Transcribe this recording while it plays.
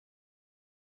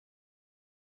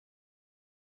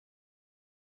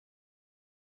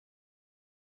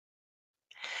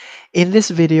In this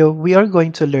video, we are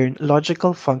going to learn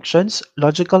logical functions,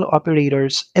 logical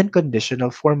operators, and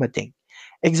conditional formatting.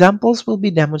 Examples will be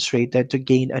demonstrated to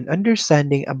gain an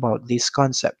understanding about these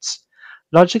concepts.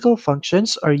 Logical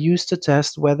functions are used to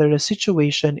test whether a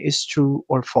situation is true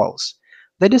or false.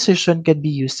 The decision can be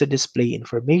used to display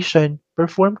information,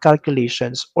 perform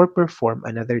calculations, or perform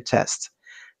another test.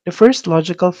 The first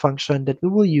logical function that we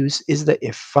will use is the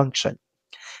if function.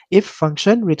 If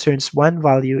function returns one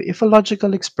value if a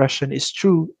logical expression is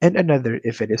true and another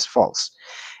if it is false.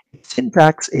 Its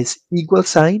syntax is equal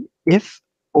sign if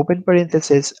open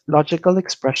parenthesis logical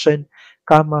expression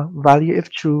comma value if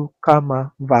true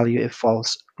comma value if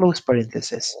false close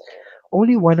parenthesis.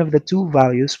 Only one of the two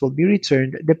values will be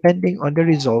returned depending on the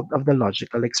result of the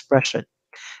logical expression.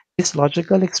 This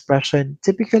logical expression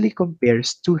typically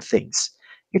compares two things.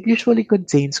 It usually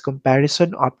contains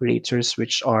comparison operators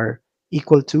which are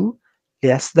equal to,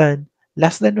 less than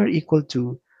or equal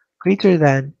to, greater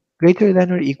than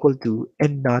or equal to,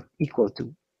 and not equal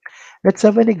to. Let's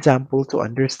have an example to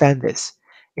understand this.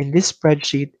 In this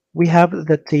spreadsheet, we have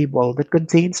the table that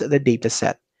contains the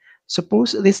dataset.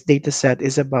 Suppose this dataset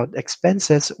is about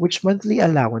expenses which monthly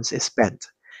allowance is spent.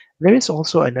 There is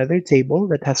also another table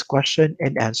that has question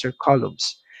and answer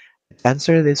columns. Let's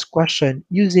answer this question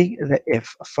using the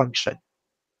if function.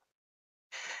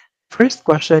 First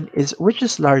question is which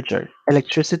is larger,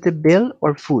 electricity bill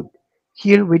or food?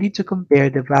 Here we need to compare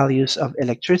the values of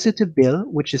electricity bill,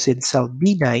 which is in cell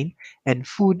B9, and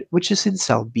food, which is in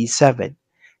cell B7.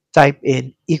 Type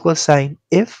in equal sign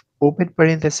if open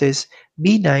parenthesis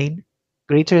B9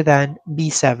 greater than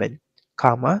B7,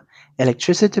 comma,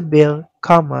 electricity bill,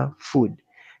 comma, food.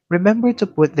 Remember to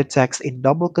put the text in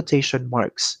double quotation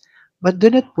marks, but do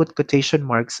not put quotation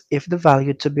marks if the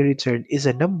value to be returned is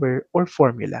a number or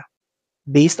formula.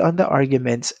 Based on the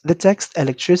arguments, the text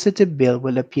electricity bill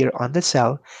will appear on the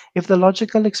cell if the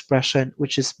logical expression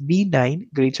which is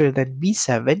B9 greater than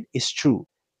B7 is true.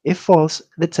 If false,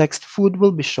 the text food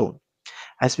will be shown.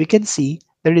 As we can see,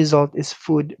 the result is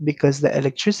food because the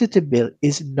electricity bill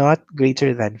is not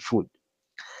greater than food.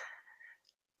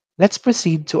 Let's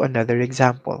proceed to another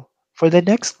example. For the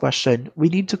next question, we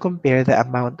need to compare the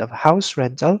amount of house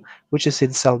rental, which is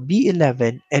in cell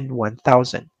B11 and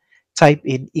 1000. Type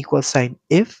in equal sign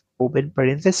if, open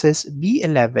parenthesis,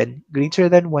 B11 greater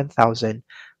than 1000,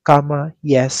 comma,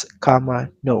 yes, comma,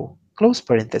 no, close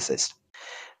parenthesis.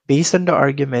 Based on the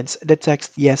arguments, the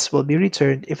text yes will be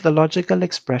returned if the logical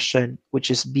expression,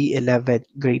 which is B11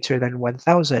 greater than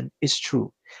 1000, is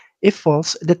true. If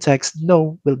false, the text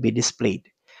no will be displayed.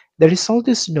 The result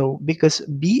is no because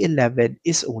B11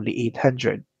 is only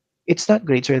 800. It's not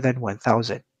greater than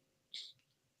 1000.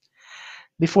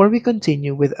 Before we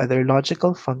continue with other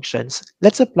logical functions,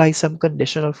 let's apply some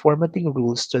conditional formatting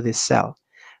rules to this cell.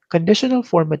 Conditional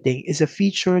formatting is a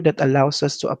feature that allows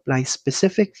us to apply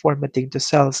specific formatting to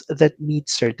cells that meet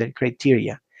certain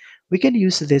criteria. We can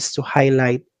use this to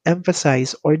highlight,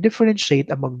 emphasize, or differentiate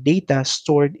among data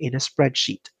stored in a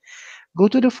spreadsheet. Go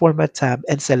to the Format tab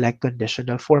and select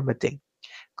Conditional Formatting.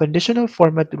 Conditional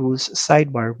Format Rules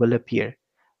sidebar will appear.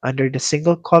 Under the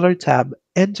Single Color tab,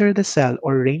 enter the cell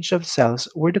or range of cells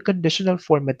where the conditional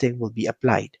formatting will be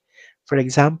applied. For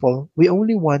example, we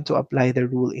only want to apply the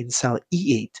rule in cell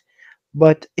E8,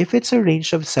 but if it's a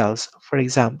range of cells, for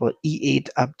example E8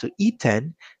 up to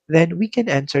E10, then we can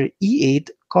enter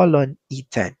E8 colon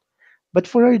E10. But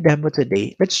for our demo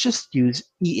today, let's just use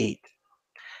E8.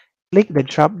 Click the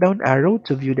drop-down arrow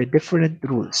to view the different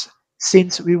rules.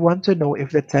 Since we want to know if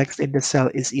the text in the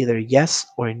cell is either yes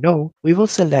or no, we will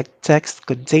select text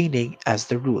containing as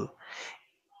the rule.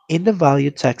 In the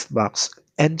value text box,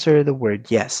 enter the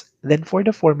word yes. Then for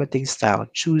the formatting style,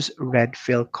 choose red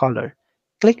fill color.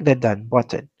 Click the Done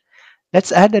button.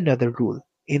 Let's add another rule.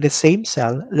 In the same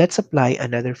cell, let's apply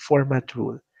another format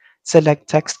rule. Select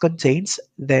text contains,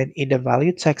 then in the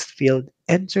value text field,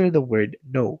 enter the word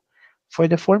no. For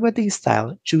the formatting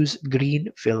style, choose green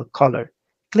fill color.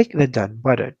 Click the Done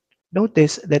button.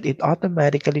 Notice that it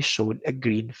automatically showed a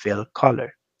green fill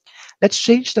color. Let's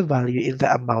change the value in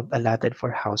the amount allotted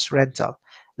for house rental.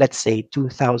 Let's say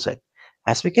 2000.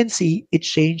 As we can see, it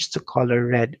changed to color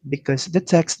red because the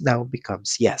text now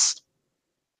becomes yes.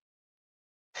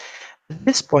 At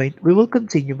this point, we will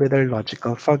continue with our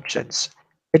logical functions.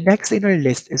 The next in our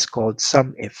list is called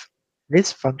SUMIF.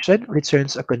 This function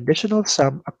returns a conditional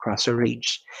sum across a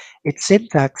range. Its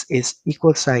syntax is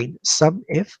equal sign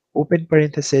SUMIF open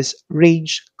parenthesis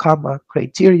range comma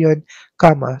criterion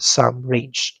comma sum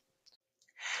range.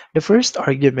 The first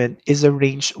argument is a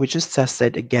range which is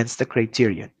tested against the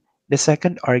criterion. The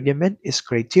second argument is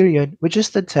criterion, which is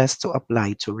the test to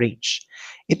apply to range.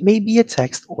 It may be a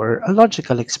text or a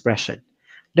logical expression.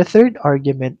 The third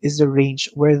argument is the range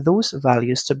where those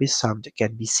values to be summed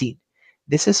can be seen.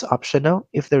 This is optional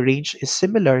if the range is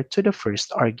similar to the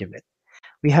first argument.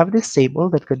 We have this table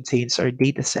that contains our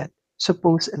dataset.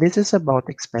 Suppose this is about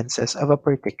expenses of a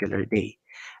particular day.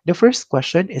 The first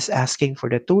question is asking for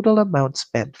the total amount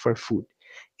spent for food.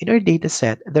 In our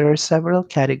dataset, there are several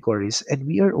categories and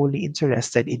we are only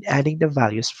interested in adding the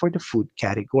values for the food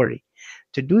category.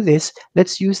 To do this,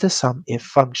 let's use the SUMIF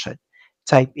function.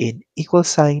 Type in equal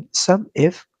sign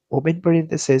SUMIF, open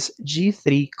parenthesis,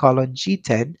 G3 colon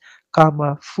G10,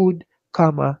 comma, food,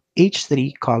 comma,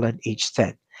 H3 colon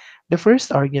H10. The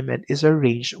first argument is a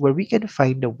range where we can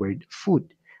find the word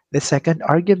food. The second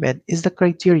argument is the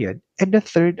criterion, and the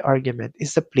third argument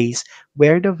is the place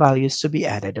where the values to be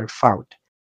added are found.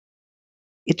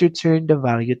 It returned the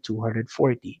value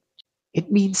 240.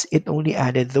 It means it only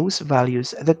added those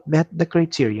values that met the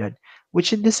criterion,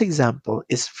 which in this example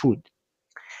is food.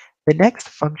 The next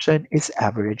function is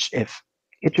AVERAGEIF.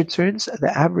 It returns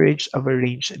the average of a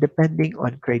range depending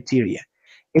on criteria.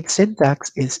 Its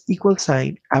syntax is equal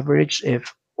sign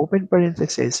AVERAGEIF open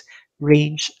parenthesis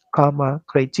range comma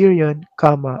criterion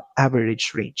comma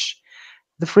average range.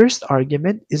 The first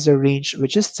argument is the range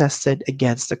which is tested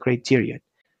against the criterion.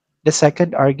 The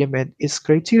second argument is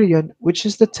criterion, which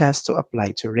is the test to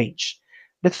apply to range.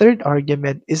 The third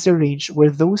argument is the range where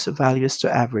those values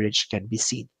to average can be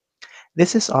seen.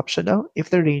 This is optional if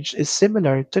the range is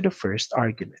similar to the first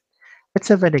argument. Let's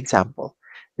have an example.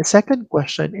 The second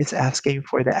question is asking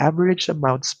for the average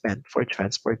amount spent for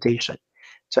transportation.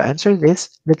 To answer this,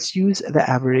 let's use the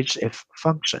average if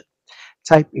function.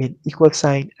 Type in equal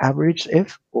sign average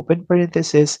if open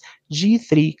parenthesis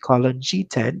G3 colon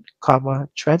G10 comma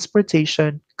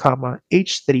transportation comma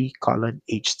H3 colon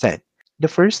H10. The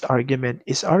first argument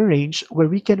is our range where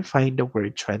we can find the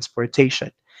word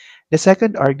transportation. The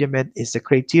second argument is the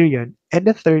criterion, and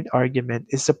the third argument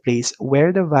is the place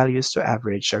where the values to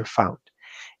average are found.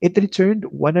 It returned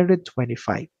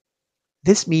 125.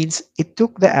 This means it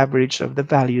took the average of the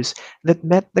values that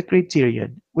met the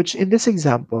criterion, which in this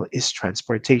example is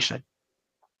transportation.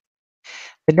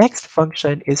 The next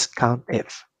function is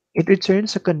COUNTIF. It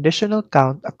returns a conditional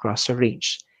count across a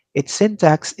range. Its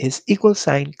syntax is equal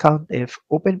sign COUNTIF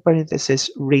open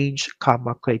parenthesis range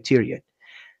comma criterion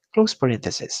close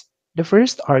parenthesis. The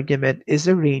first argument is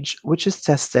the range which is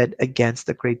tested against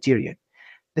the criterion.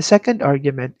 The second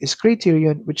argument is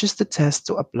criterion, which is the test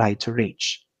to apply to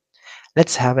range.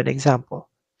 Let's have an example.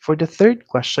 For the third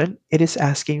question, it is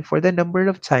asking for the number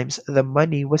of times the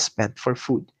money was spent for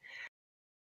food.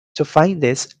 To find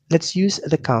this, let's use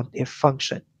the COUNTIF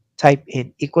function. Type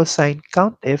in equal sign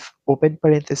COUNTIF open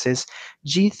parenthesis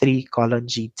G3 colon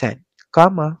G10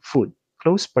 comma food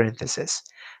close parenthesis.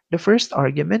 The first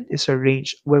argument is a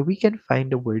range where we can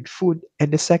find the word food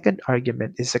and the second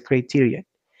argument is a criterion.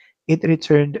 It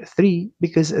returned 3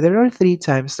 because there are 3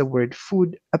 times the word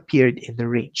food appeared in the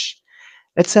range.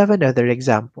 Let's have another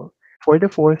example. For the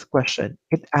fourth question,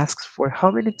 it asks for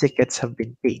how many tickets have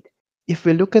been paid. If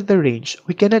we look at the range,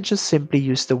 we cannot just simply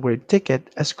use the word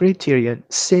ticket as criterion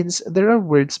since there are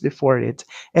words before it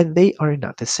and they are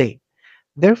not the same.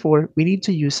 Therefore, we need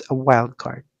to use a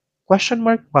wildcard. Question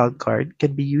mark wildcard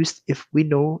can be used if we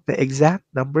know the exact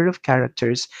number of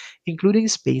characters, including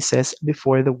spaces,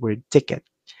 before the word ticket.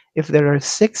 If there are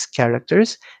 6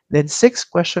 characters, then 6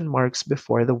 question marks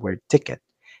before the word ticket.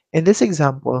 In this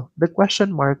example, the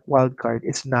question mark wildcard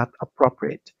is not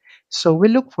appropriate, so we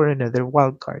look for another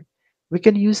wildcard. We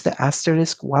can use the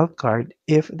asterisk wildcard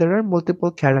if there are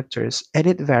multiple characters and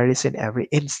it varies in every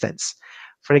instance.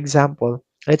 For example,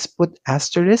 let's put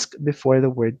asterisk before the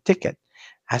word ticket.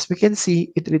 As we can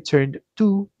see, it returned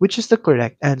 2, which is the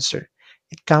correct answer.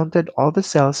 It counted all the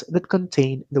cells that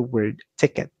contain the word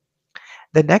ticket.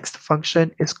 The next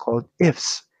function is called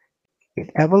ifs. It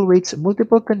evaluates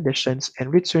multiple conditions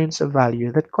and returns a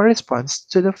value that corresponds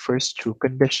to the first true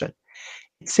condition.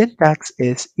 Its syntax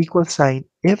is equal sign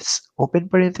ifs open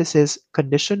parenthesis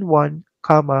condition 1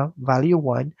 comma value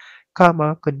 1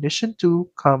 comma condition 2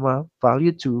 comma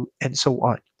value 2 and so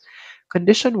on.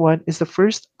 Condition 1 is the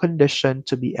first condition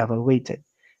to be evaluated.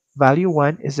 Value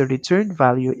 1 is the returned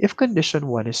value if condition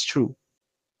 1 is true.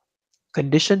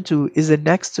 Condition 2 is the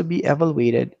next to be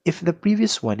evaluated if the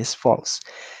previous one is false.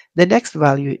 The next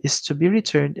value is to be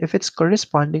returned if its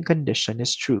corresponding condition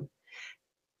is true.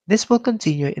 This will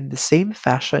continue in the same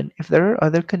fashion if there are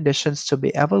other conditions to be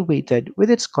evaluated with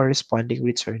its corresponding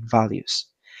return values.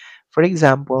 For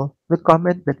example, the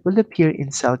comment that will appear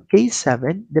in cell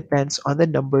K7 depends on the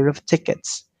number of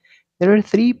tickets. There are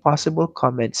three possible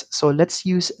comments, so let's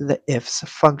use the ifs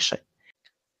function.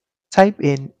 Type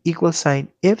in equal sign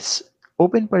ifs,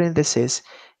 open parenthesis,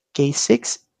 case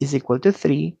 6 is equal to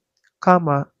 3,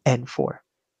 comma, and 4.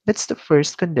 That's the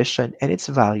first condition and its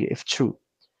value if true.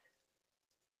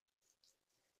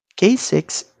 Case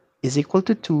 6 is equal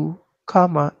to 2,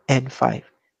 comma, and 5.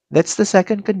 That's the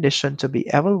second condition to be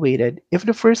evaluated if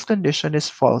the first condition is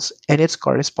false and its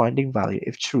corresponding value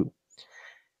if true.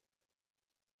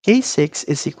 Case 6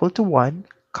 is equal to 1,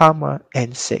 comma,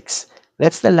 and 6.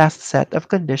 That's the last set of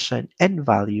condition and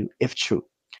value if true.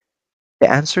 The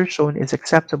answer shown is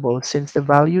acceptable since the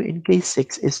value in case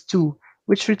 6 is 2,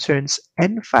 which returns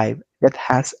N5 that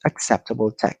has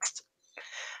acceptable text.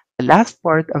 The last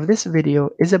part of this video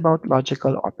is about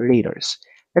logical operators.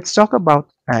 Let's talk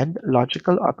about AND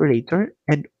logical operator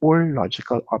and OR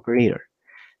logical operator.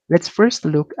 Let's first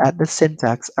look at the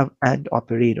syntax of AND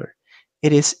operator.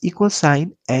 It is equal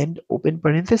sign and open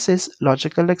parenthesis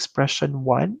logical expression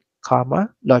 1,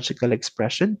 comma, logical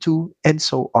expression 2, and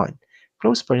so on,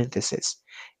 close parenthesis.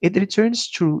 It returns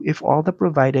true if all the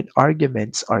provided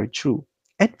arguments are true,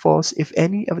 and false if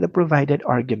any of the provided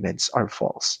arguments are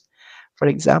false. For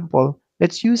example,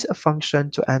 let's use a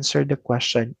function to answer the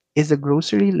question, is the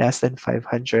grocery less than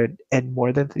 500 and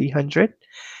more than 300?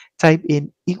 Type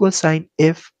in equal sign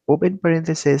if open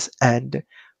parenthesis and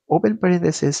open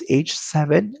parenthesis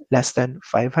h7 less than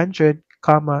 500,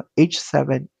 comma,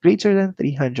 h7 greater than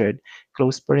 300,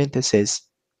 close parenthesis,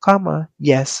 comma,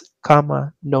 yes,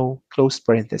 comma, no, close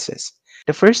parenthesis.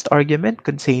 The first argument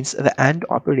contains the AND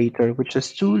operator, which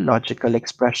has two logical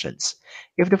expressions.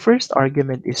 If the first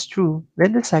argument is true,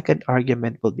 then the second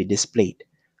argument will be displayed.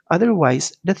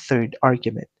 Otherwise, the third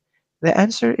argument. The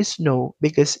answer is no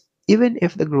because even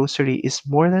if the grocery is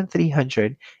more than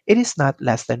 300, it is not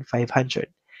less than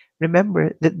 500.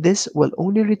 Remember that this will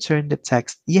only return the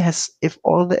text yes if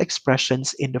all the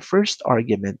expressions in the first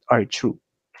argument are true.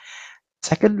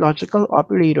 Second logical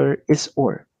operator is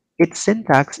OR. Its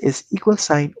syntax is equal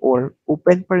sign or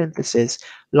open parenthesis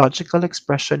logical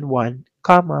expression 1,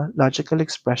 comma, logical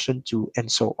expression 2,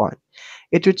 and so on.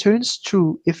 It returns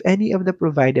true if any of the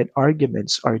provided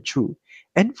arguments are true,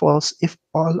 and false if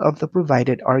all of the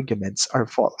provided arguments are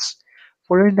false.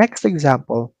 For our next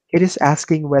example, it is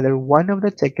asking whether one of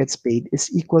the tickets paid is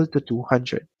equal to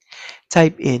 200.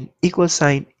 Type in equal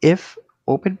sign if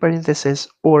open parenthesis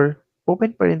or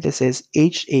open parenthesis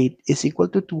h8 is equal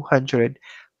to 200,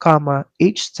 comma,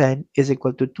 h10 is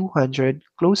equal to 200,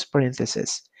 close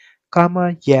parenthesis,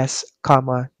 comma, yes,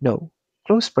 comma, no,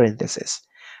 close parenthesis.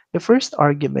 The first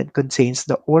argument contains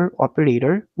the OR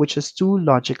operator, which has two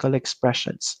logical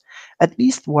expressions. At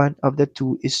least one of the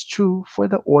two is true for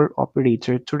the OR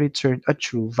operator to return a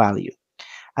true value.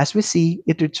 As we see,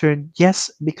 it returned yes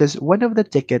because one of the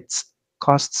tickets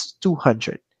costs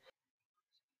 200.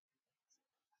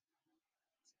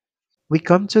 We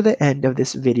come to the end of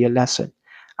this video lesson.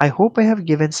 I hope I have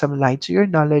given some light to your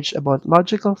knowledge about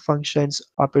logical functions,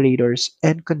 operators,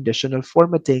 and conditional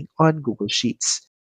formatting on Google Sheets.